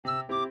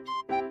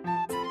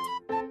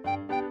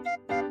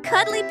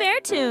cuddly bear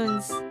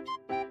tunes.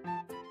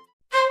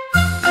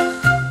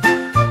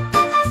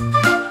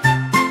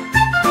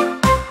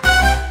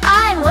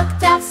 I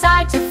looked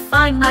outside to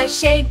find my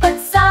shade, but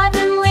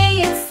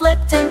suddenly it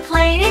slipped and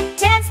played. It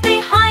danced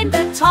behind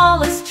the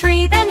tallest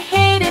tree, then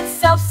hid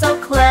itself so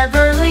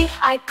cleverly.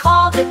 I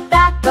called it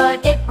back,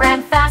 but it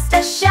ran fast.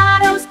 A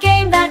shadows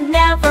game that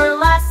never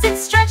lasts. It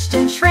stretched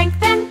and shrank,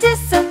 then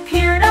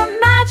disappeared. A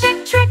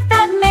magic trick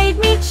that made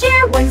me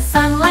cheer. When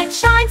sunlight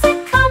shines,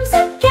 it comes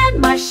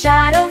again. My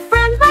shadow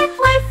friend, my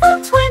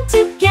playful twin.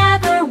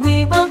 Together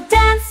we will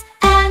dance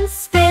and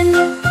spin.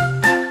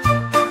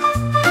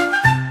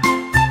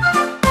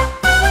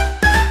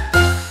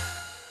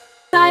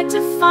 Tried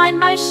to find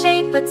my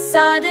shade, but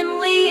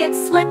suddenly it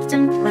slipped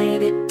and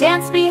played. It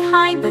danced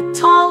behind the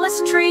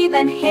tallest tree,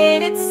 then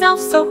hid itself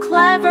so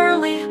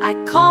cleverly. I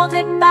called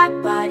it back,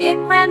 but it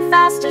ran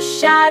fast. A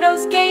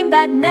shadows game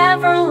that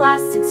never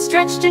lasts. It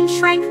stretched and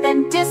shrank,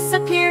 then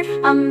disappeared.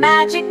 A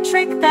magic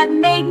trick that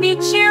made me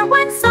cheer.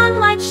 When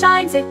sunlight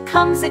shines, it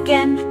comes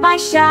again. My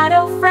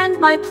shadow friend,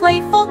 my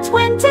playful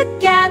twin.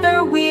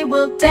 Together we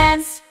will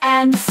dance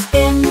and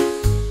spin.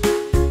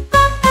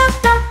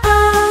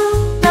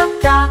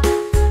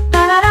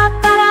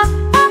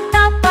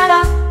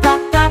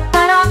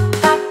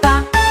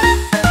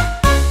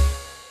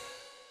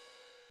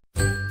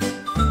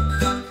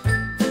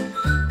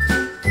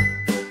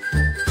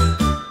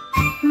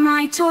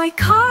 My toy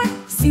car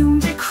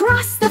zoomed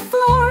across the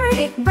floor.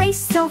 It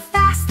raced so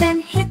fast,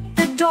 then hit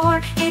the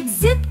door. It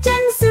zipped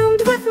and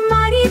zoomed with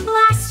mighty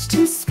blast,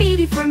 too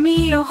speedy for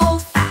me to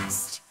hold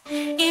fast.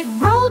 It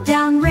rolled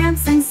down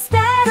ramps and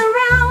sped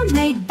around,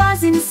 made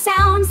buzzing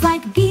sounds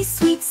like bee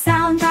sweet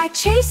sound. I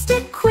chased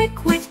it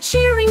quick with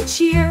cheering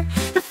cheer,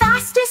 the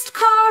fastest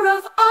car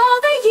of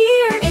all the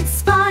year. It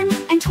spun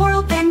and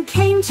twirled, then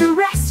came to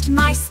rest.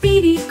 My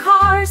speedy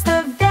car's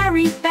the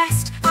very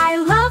best. I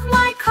love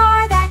my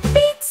car that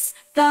beats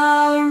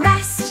the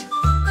rest.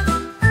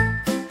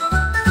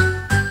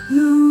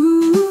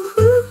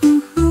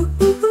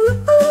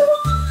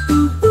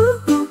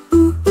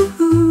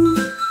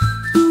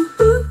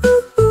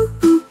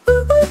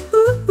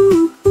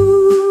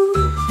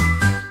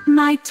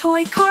 My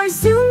toy car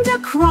zoomed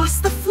across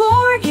the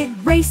floor. It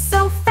raced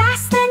so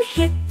fast and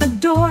hit the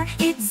door.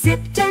 It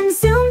zipped and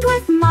zoomed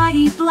with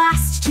mighty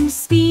blast, too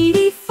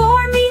speedy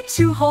for me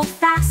to hold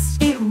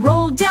fast. It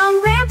rolled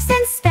down ramps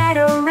and sped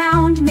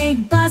around,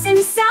 made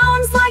buzzing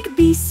sounds like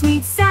bee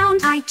sweet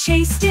sound. I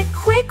chased it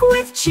quick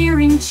with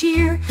cheering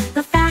cheer,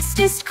 the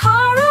fastest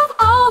car of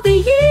all the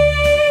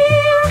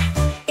year.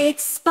 It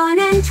spun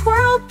and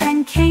twirled,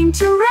 then came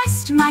to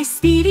rest. My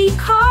speedy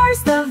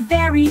car's the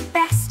very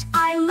best.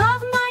 I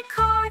love my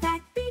car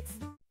that beats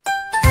the...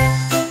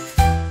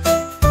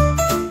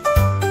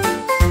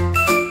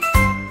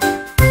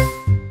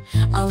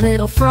 A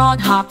little frog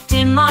hopped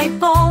in my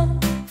bowl.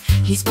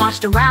 He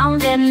splashed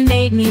around and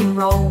made me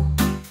roll.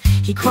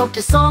 He croaked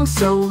a song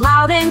so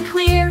loud and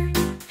clear,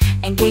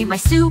 and gave my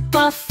soup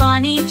a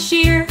funny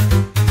cheer.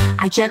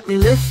 I gently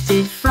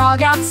lifted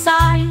Frog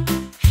outside.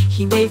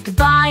 He waved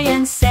goodbye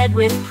and said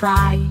with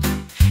pride,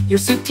 "Your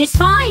soup tastes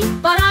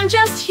fine, but I'm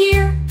just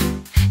here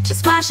to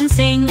splash and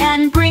sing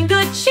and bring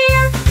good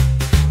cheer."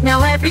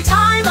 Now every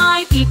time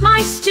I eat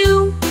my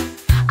stew,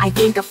 I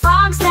think of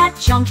frogs that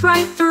jumped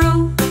right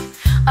through.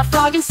 A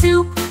frog in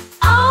soup,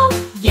 oh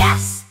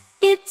yes,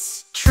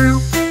 it's true.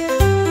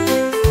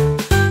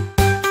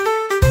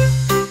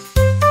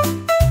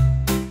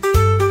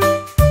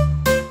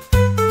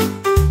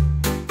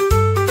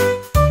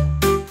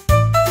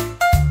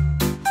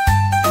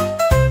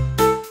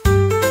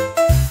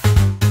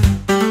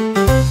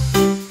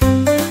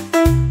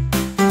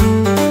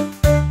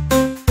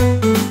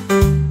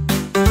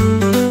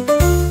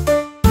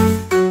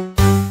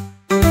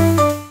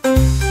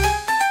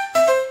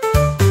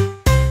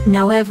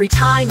 Now every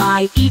time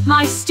I eat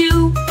my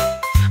stew,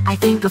 I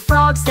think of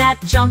frogs that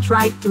jumped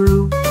right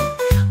through.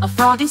 A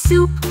frog in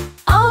soup,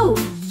 oh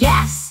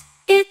yes,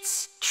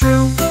 it's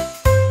true.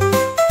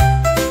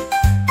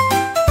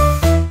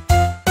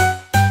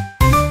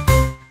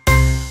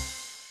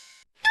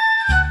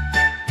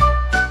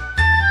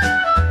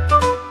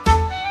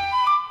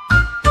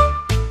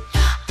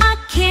 A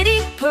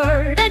kitty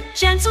purred a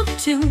gentle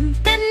tune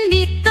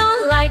beneath the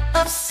light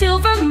of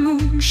silver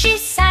moon. She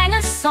sang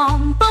a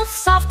song both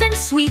soft and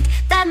sweet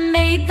that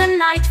made the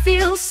night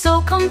feel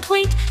so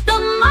complete. The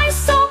mice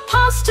so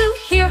paused to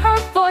hear her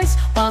voice,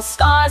 while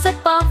stars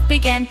above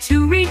began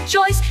to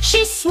rejoice.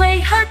 She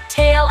swayed her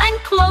tail and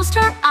closed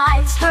her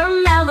eyes. Her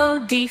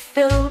melody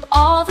filled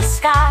all the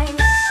skies.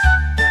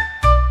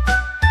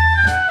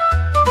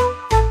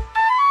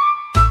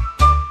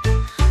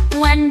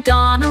 When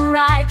dawn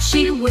arrived,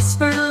 she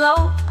whispered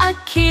low, a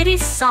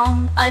kitty's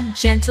song, a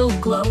gentle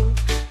glow,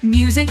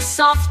 music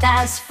soft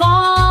as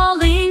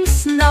falling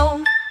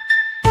snow.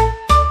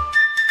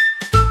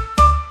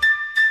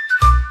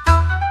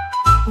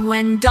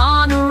 When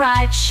dawn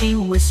arrived, she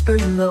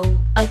whispered low,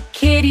 a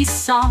kitty's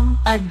song,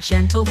 a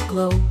gentle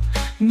glow,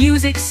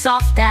 music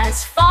soft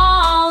as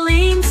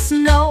falling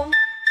snow.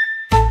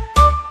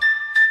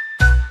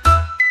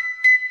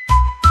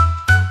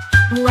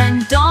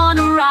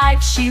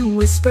 arrived, she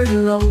whispered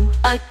low,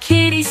 a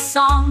kitty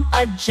song,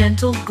 a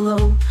gentle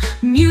glow,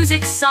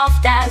 music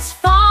soft as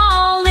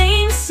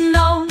falling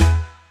snow.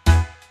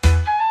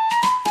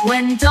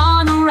 When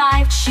dawn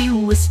arrived, she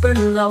whispered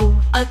low,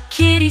 a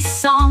kitty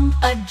song,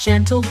 a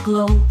gentle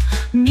glow,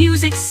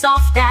 music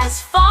soft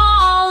as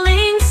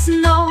falling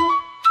snow.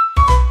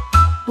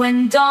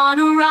 When dawn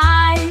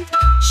arrived,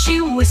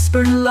 she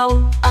whispered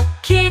low, a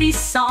kitty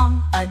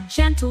song, a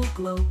gentle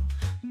glow.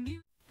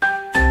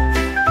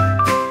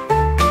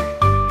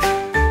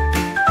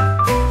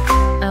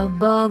 A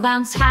ball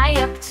bounced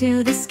high up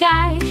to the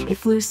sky. It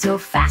flew so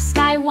fast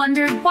I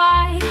wondered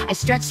why. I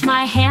stretched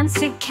my hands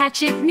to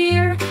catch it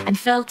near and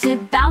felt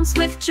it bounce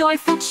with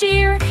joyful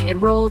cheer. It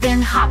rolled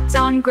and hopped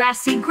on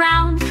grassy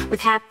ground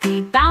with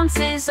happy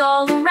bounces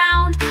all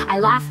around. I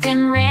laughed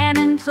and ran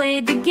and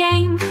played the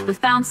game with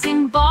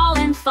bouncing ball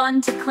and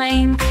fun to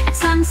claim. At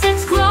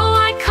sunset's glow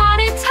I caught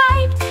it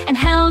tight and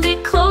held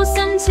it close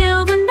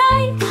until the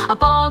night. A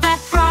ball that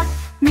brought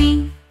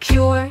me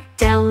pure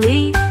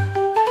delight.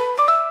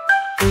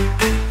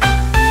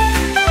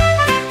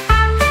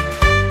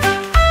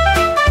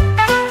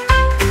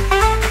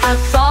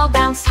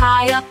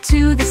 High up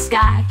to the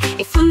sky,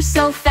 it flew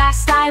so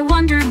fast I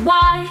wondered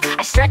why.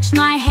 I stretched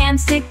my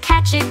hands to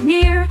catch it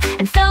near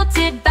and felt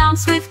it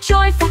bounce with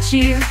joyful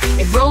cheer.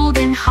 It rolled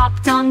and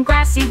hopped on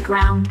grassy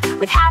ground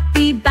with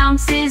happy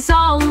bounces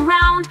all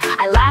around.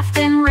 I laughed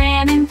and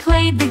ran and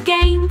played the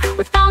game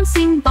with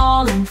bouncing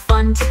ball and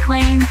fun to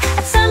claim.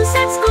 At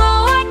sunset's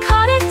glow I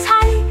caught it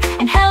tight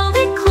and held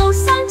it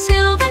close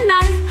until the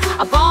night.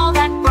 A ball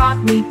that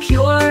brought me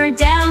pure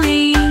delight.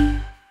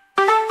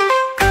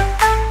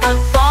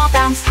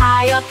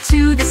 High up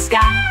to the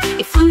sky,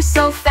 it flew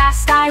so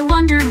fast I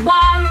wondered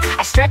why.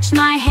 I stretched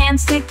my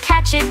hands to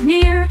catch it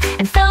near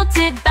and felt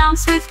it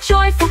bounce with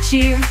joyful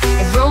cheer.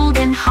 It rolled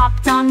and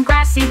hopped on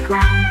grassy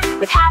ground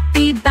with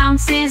happy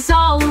bounces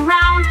all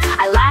around.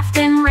 I laughed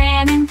and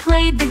ran and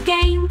played the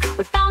game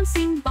with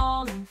bouncing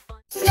ball and fun.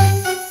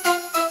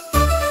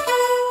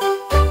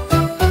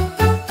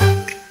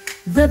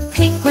 The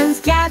penguins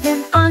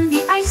gathered on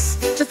the ice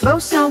to throw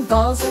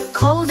snowballs,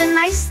 cold and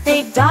nice.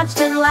 They dodged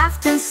and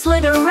laughed and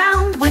slid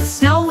around with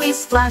snowy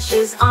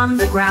splashes on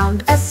the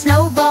ground. A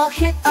snowball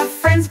hit a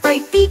friend's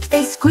bright beak.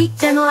 They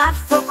squeaked and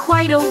laughed for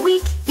quite a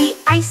week. The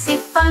icy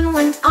fun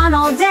went on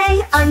all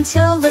day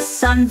until the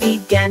sun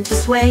began to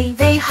sway.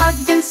 They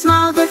hugged and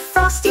smiled with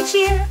frosty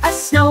cheer. A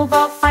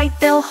snowball fight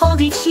they'll hold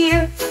each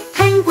year.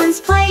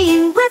 Penguins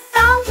playing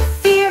without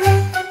fear.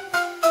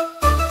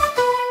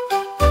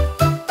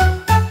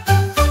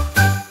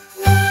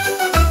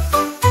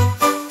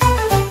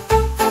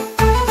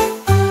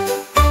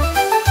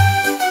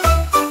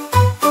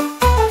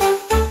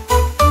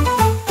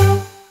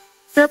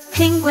 The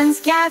penguins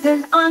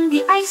gathered on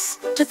the ice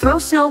to throw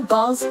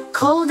snowballs,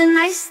 cold and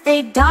nice.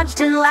 They dodged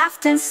and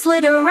laughed and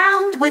slid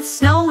around with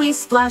snowy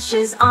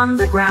splashes on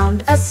the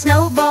ground. A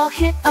snowball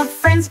hit a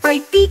friend's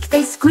bright beak.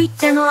 They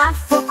squeaked and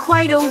laughed for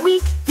quite a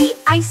week. The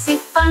icy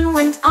fun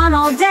went on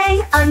all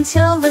day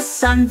until the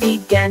sun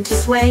began to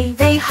sway.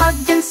 They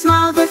hugged and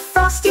smiled with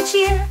frosty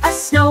cheer. A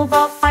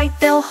snowball fight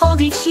they'll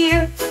hold each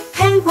year.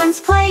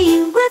 Penguins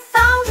playing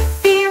without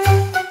fear.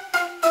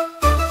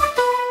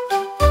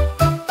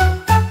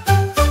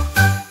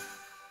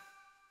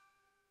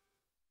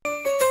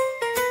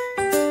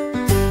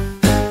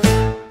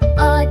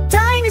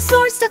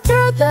 Stuck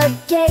through the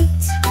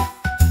gate.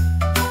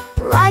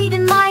 Right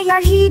in my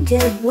yard he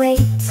did wait.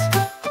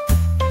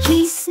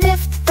 He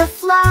sniffed the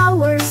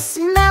flowers,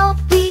 smelled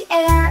the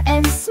air,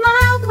 and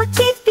smiled with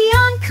teeth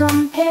beyond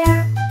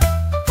compare.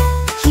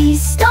 He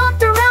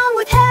stomped around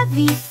with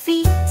heavy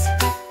feet,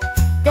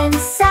 then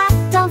sat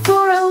down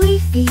for a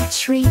leafy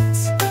treat.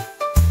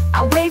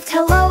 I waved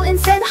hello and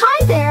said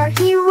hi there.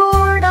 He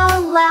roared a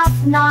laugh,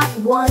 not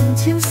one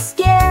to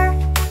scare.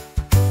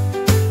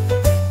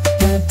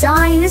 The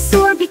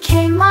dinosaur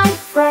became my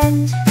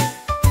friend,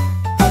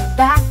 a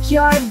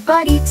backyard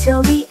buddy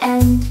till the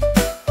end.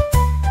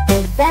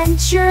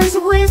 Adventures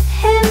with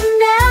him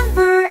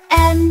never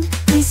end.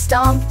 He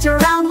stomped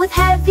around with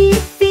heavy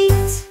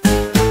feet.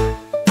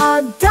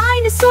 A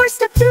dinosaur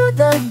stepped through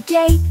the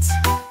gate.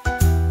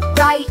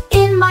 Right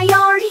in my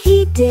yard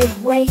he did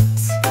wait.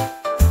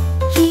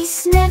 He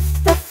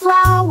sniffed the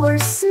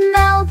flowers,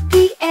 smelled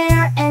the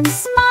air, and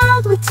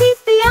smiled with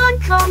teeth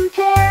beyond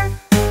compare.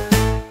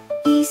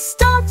 He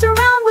stomped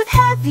around with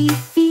heavy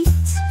feet,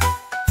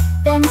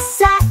 then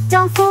sat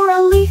down for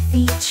a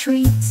leafy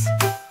treat.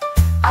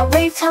 I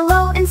waved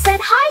hello and said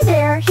hi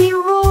there. He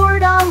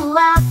roared a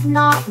laugh,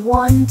 not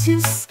one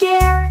to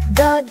scare.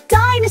 The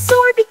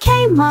dinosaur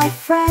became my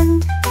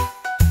friend,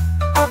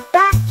 a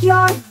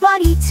backyard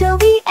buddy till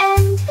the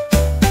end.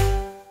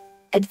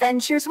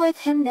 Adventures with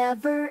him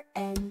never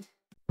end.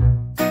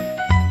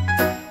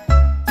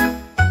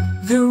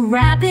 The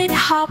rabbit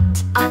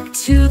hopped up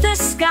to the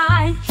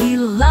sky. He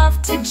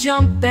loved to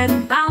jump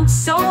and bounce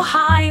so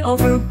high,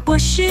 over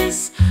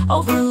bushes,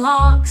 over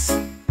logs.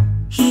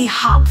 He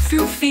hopped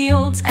through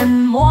fields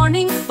and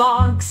morning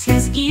fogs.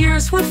 His ears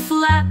Feathers would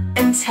flap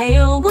and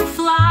tail would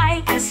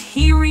fly as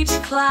he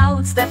reached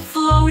clouds that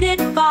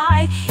floated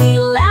by. He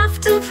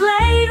laughed and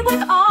played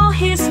with all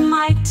his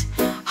might,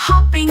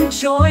 hopping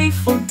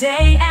joyful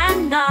day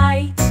and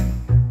night.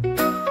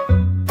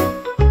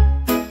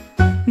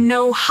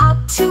 No hop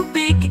too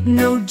big,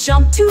 no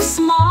jump too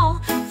small.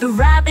 The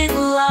rabbit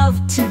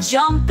loved to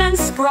jump and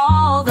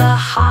sprawl, the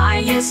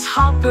highest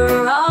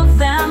hopper of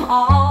them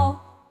all.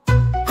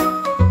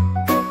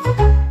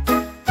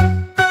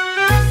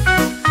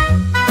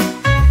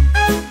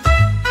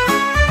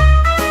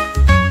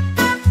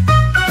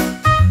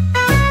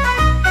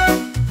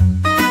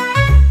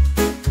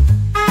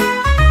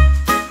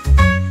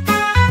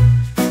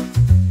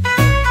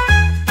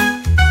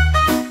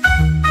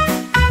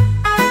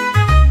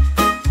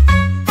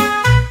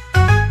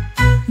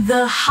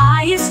 The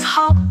highest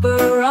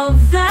hopper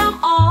of them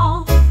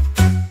all.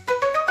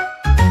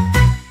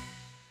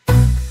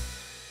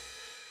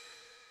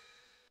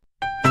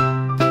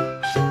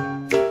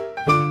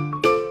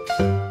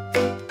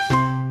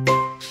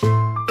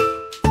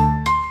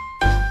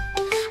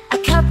 A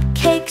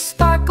cupcake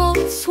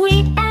sparkled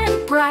sweet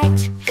and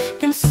bright,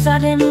 then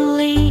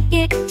suddenly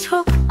it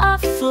took a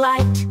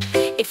flight.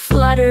 It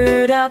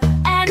fluttered up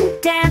and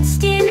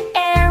danced in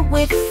air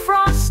with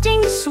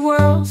frosting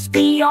swirls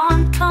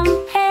beyond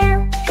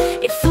compare.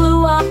 It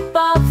flew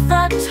above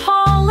the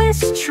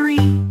tallest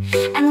tree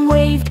and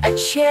waved a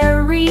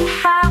cherry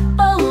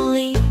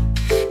happily.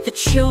 The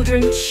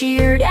children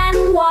cheered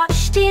and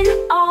watched in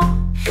awe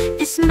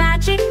this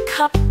magic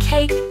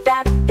cupcake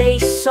that they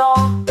saw.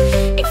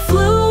 It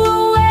flew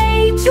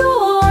away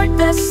toward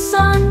the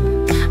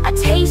sun, a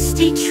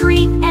tasty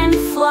treat and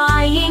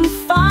flying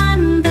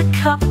fun. The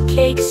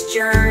cupcake's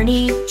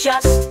journey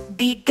just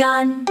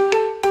begun.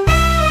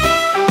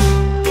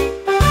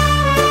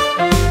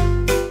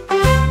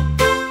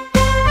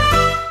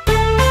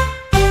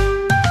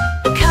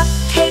 The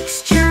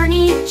cupcake's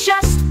journey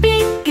just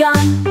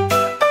begun.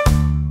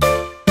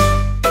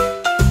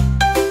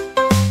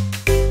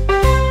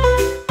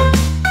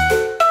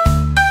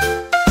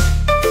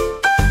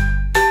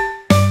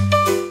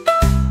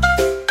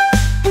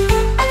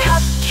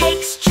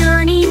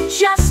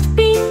 Just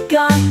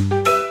begun.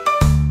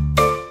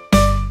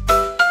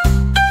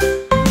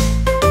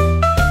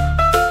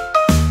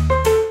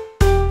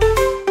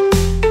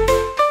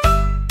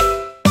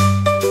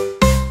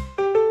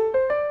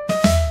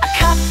 A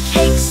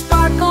cupcake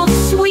sparkled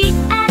sweet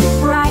and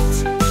bright,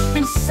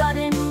 and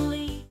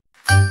suddenly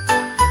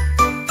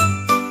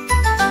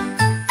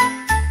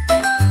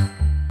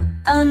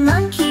a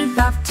monkey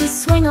loved to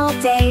swing all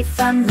day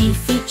from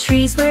leafy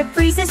trees where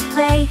breezes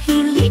play.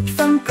 He leaped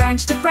from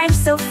branch to branch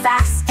so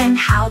fast and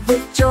howled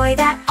with joy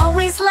that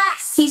always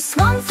lasts. He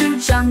swung through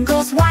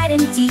jungles wide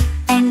and deep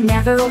and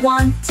never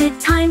wanted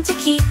time to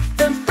keep.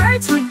 The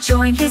birds would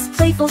join his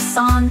playful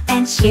song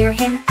and cheer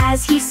him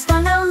as he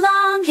swung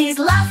along. His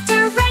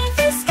laughter rained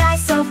through sky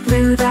so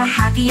blue, the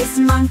happiest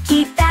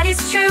monkey, that is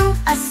true.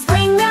 A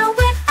swinger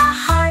with a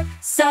heart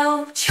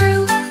so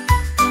true.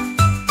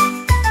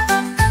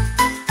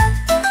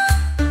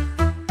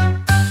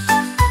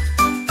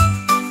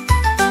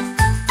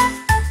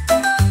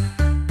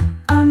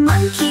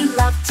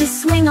 To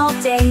swing all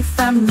day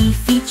from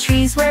leafy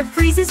trees where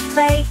breezes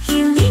play.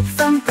 He leaped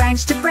from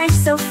branch to branch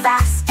so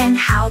fast and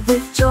howled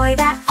with joy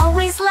that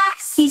always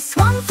lasts. He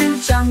swung through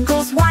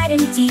jungles wide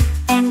and deep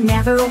and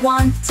never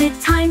wanted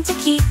time to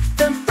keep.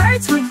 The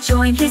birds would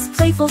join his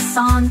playful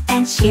song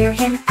and cheer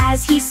him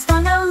as he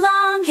swung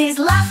along. His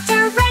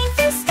laughter rained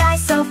through sky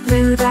so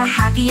blue, the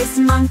happiest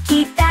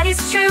monkey, that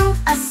is true.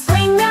 A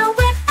swinger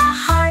with a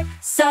heart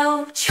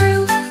so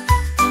true.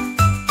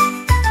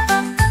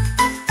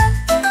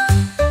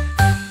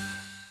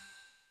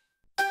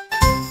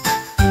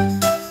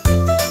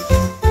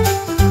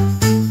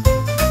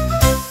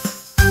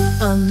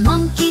 A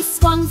monkey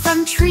swung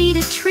from tree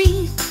to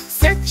tree,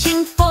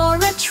 searching for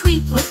a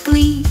treat with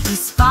glee. He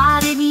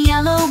spotted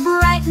yellow,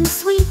 bright and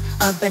sweet,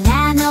 a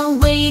banana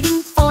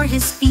waiting for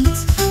his feet.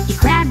 He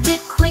grabbed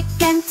it quick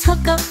and took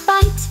a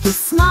bite. His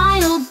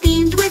smile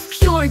beamed with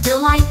pure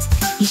delight.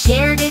 He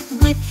shared it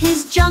with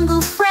his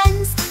jungle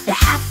friends, the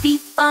happy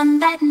fun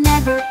that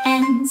never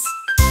ends.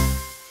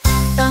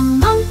 The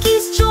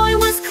monkey's joy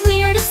was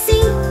clear to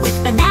see,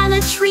 with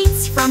banana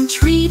treats from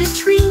tree to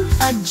tree.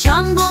 A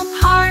jungle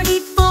party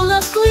full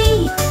of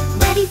glee,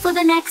 ready for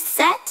the next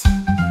set.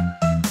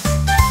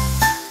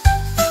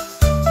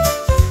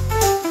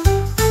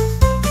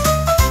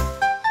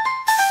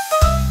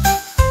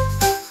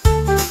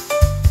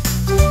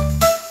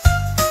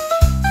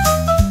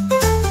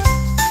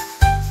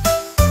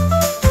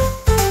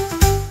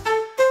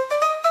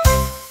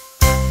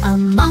 A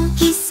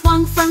monkey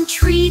swung from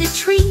tree to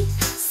tree,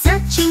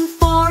 searching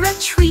for a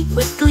treat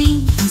with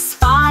glee. He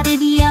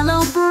spotted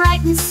yellow,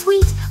 bright and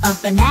sweet, a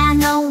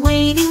banana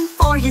waiting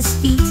for his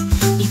feet.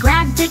 He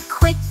grabbed it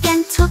quick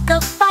and took a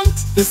bite.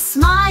 His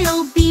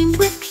smile beamed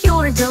with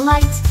pure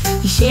delight.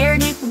 He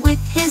shared it with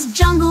his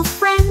jungle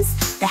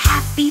friends, the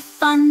happy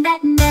fun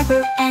that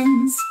never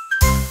ends.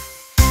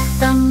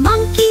 The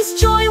monkey's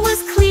joy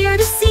was clear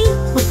to see,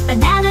 with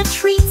banana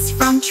treats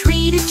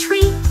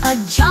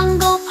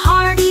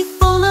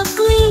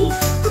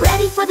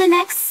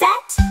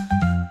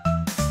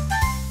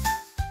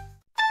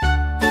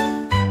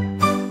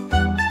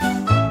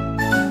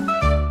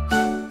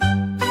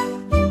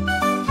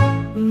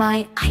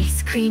My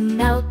ice cream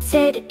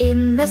melted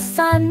in the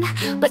sun,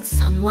 but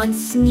someone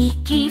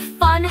sneaky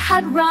fun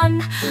had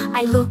run.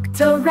 I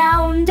looked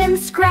around and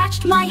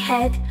scratched my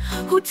head.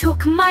 Who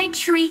took my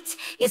treat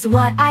is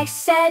what I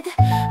said.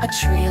 A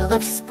trail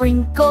of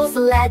sprinkles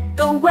led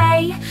the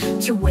way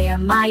to where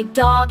my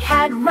dog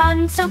had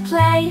run to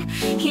play.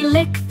 He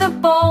licked the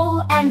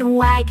bowl and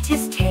wagged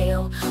his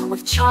tail,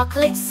 with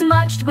chocolate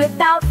smudged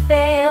without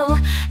fail.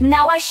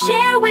 Now I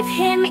share with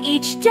him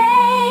each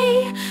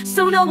day,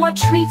 so no more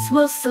treats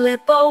will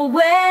slip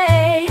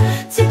away.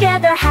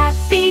 Together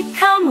happy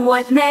come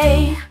what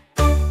may.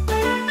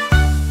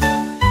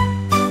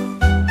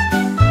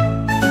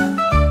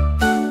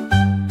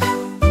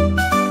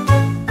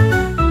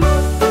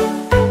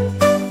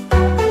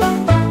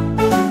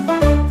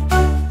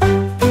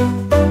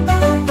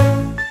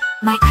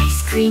 My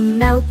ice cream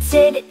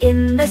melted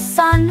in the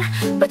sun,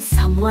 but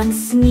someone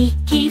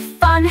sneaky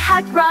fun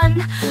had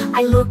run.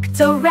 I looked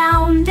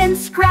around and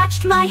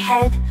scratched my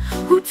head.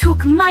 Who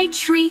took my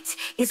treat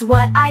is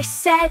what I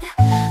said.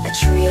 A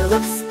trail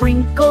of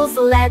sprinkles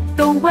led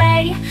the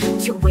way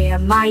to where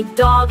my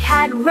dog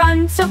had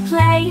run to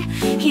play.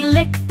 He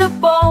licked the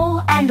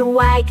bowl and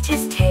wagged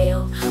his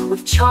tail,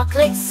 with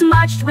chocolate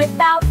smudged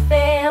without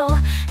fail.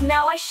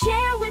 Now I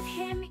share with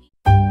him.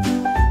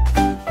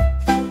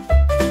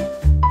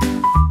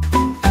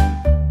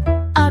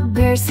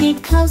 Bear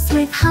stayed close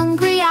with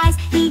hungry eyes.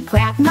 He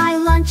grabbed my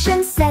lunch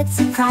and said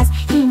surprise.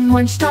 He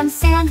munched on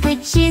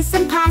sandwiches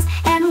and pies,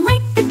 and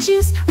licked the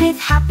juice with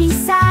happy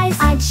sighs.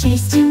 I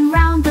chased him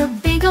round the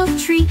big oak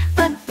tree,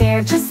 but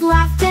Bear just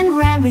laughed and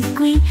ran with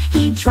glee.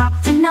 He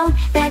dropped a note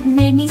that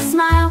made me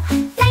smile.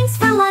 Thanks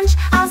for lunch,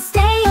 I'll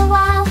stay a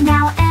while.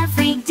 Now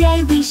every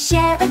day we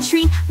share a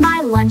treat. My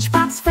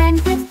lunchbox friend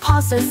with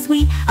paws so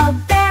sweet. A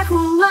bear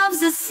who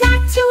loves a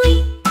snack to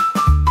eat.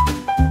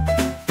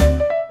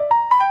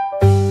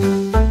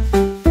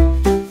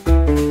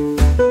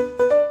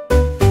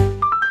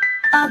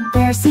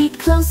 Bear stayed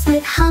close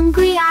with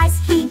hungry eyes.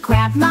 He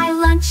grabbed my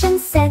lunch and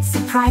said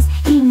surprise.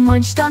 He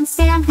munched on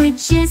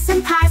sandwiches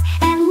and pies,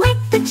 and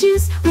licked the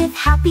juice with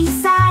happy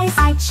sighs.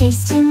 I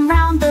chased him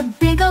round the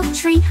big oak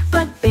tree,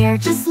 but Bear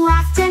just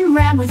laughed and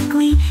ran with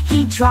glee.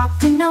 He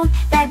dropped a note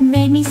that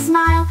made me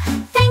smile.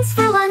 Thanks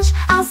for lunch,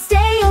 I'll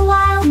stay a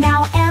while.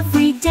 Now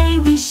every day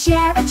we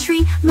share a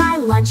treat. My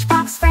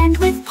lunchbox friend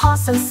with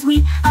paws so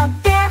sweet. A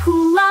bear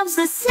who loves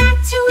a snack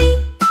to eat.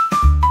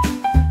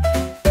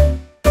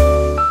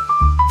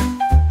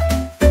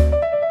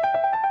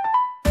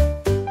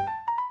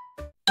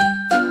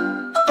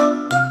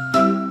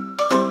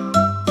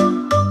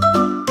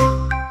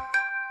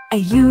 A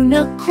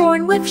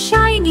unicorn with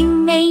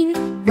shining mane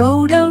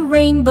rode a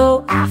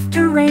rainbow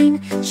after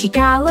rain. She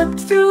galloped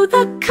through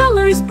the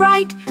colors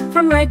bright,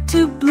 from red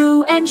to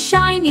blue and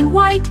shining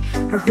white.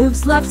 Her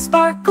hooves left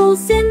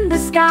sparkles in the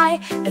sky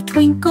that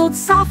twinkled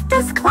soft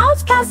as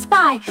clouds passed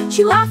by.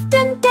 She laughed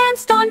and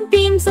danced on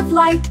beams of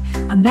light,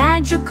 a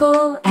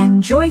magical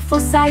and joyful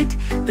sight.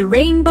 The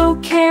rainbow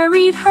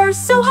carried her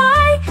so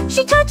high,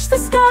 she touched the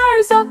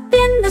stars up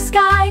in the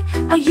sky.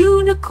 A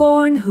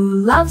unicorn who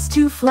loves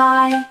to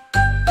fly.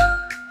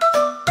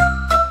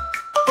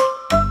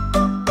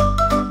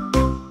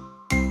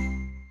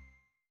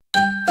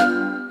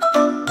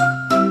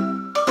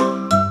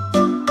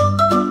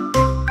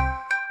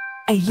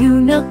 A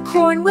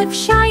unicorn with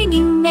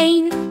shining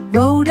mane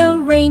rode a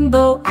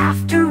rainbow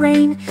after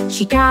rain.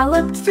 She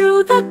galloped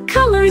through the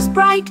colors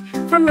bright,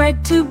 from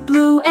red to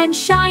blue and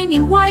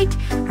shining white.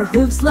 Her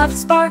hooves left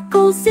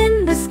sparkles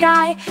in the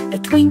sky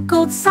that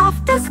twinkled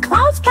soft as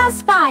clouds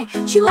passed by.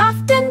 She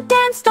laughed and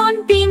danced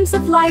on beams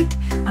of light,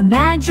 a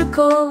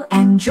magical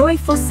and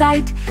joyful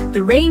sight.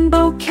 The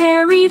rainbow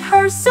carried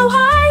her so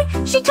high,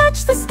 she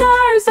touched the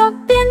stars up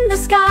in the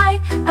sky.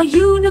 A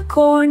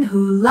unicorn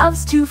who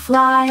loves to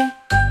fly.